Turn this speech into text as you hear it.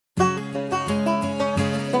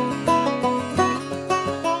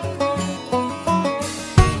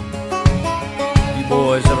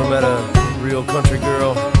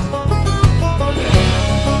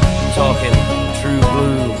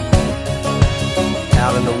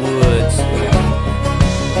out in the woods,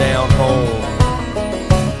 down home,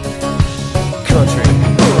 country.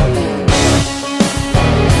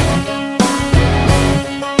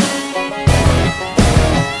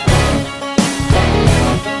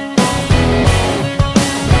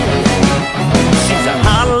 She's a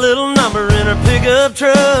hot little number in her pickup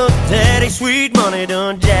truck. Daddy Sweet Money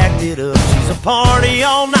done jacked it up. She's a party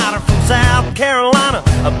all-nighter from South Carolina,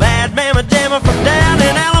 a bad mama jammer from down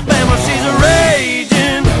in Alabama. She's a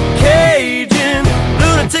raging Cajun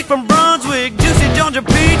lunatic from Brunswick, juicy Georgia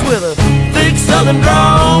peach with a thick southern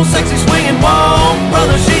drawl, sexy swinging walk.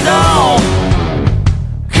 Brother, she's all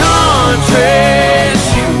country.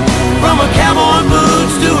 From her cowboy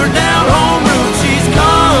boots to her down home roots, she's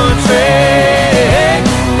country.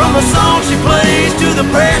 From the song she plays to the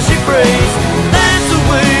prayer she prays, that's the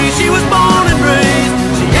way she was born and raised.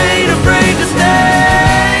 She ain't afraid to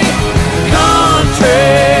stay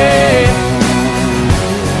country.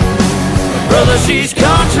 Brother, she's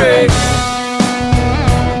country.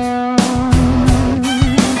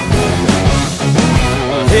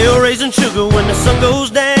 Hill raising sugar when the sun goes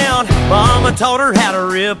down. Mama taught her how to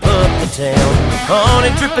rip up the town.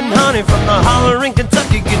 Honey dripping honey from the holler in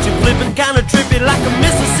Kentucky, get you flipping kinda trippy like a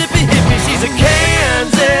Mississippi hippie. She's a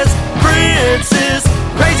Kansas princess,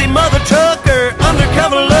 crazy mother trucker,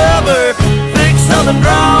 undercover lover, thick southern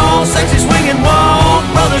drawl, sexy swinging walk.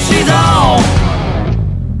 Brother, she's all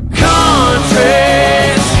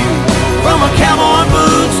country. From her cowboy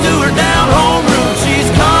boots to her down home roots, she's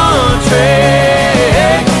country.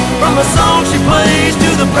 From the song she plays to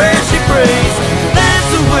the prayer she prays, that's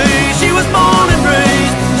the way she was born and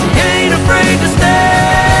raised. She ain't afraid to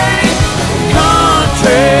stay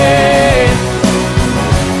country.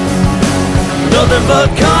 Nothing but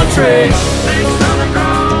country.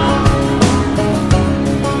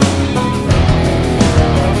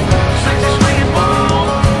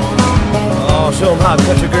 Oh, show them how a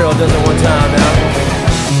country girl does it one time now.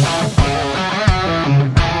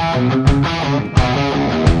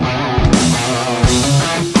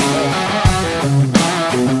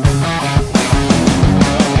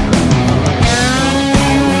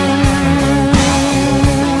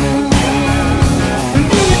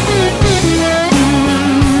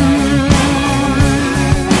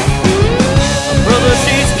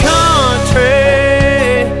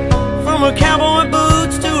 Cowboy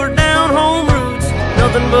boots to her down home roots,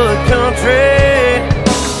 nothing but country.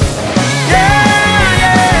 Yeah,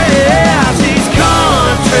 yeah, yeah, she's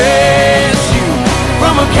country.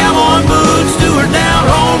 From her cowboy boots to her down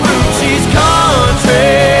home roots, she's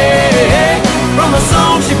country. From the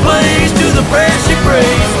song she plays to the prayer she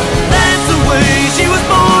prays, that's the way she was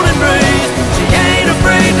born and raised. She ain't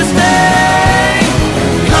afraid to stay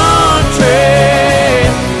country.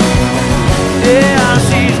 Yeah,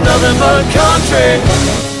 she's nothing but country.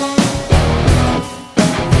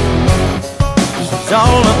 She's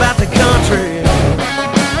all about the country.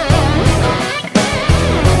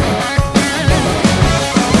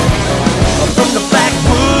 From the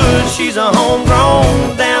backwoods, she's a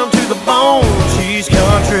homegrown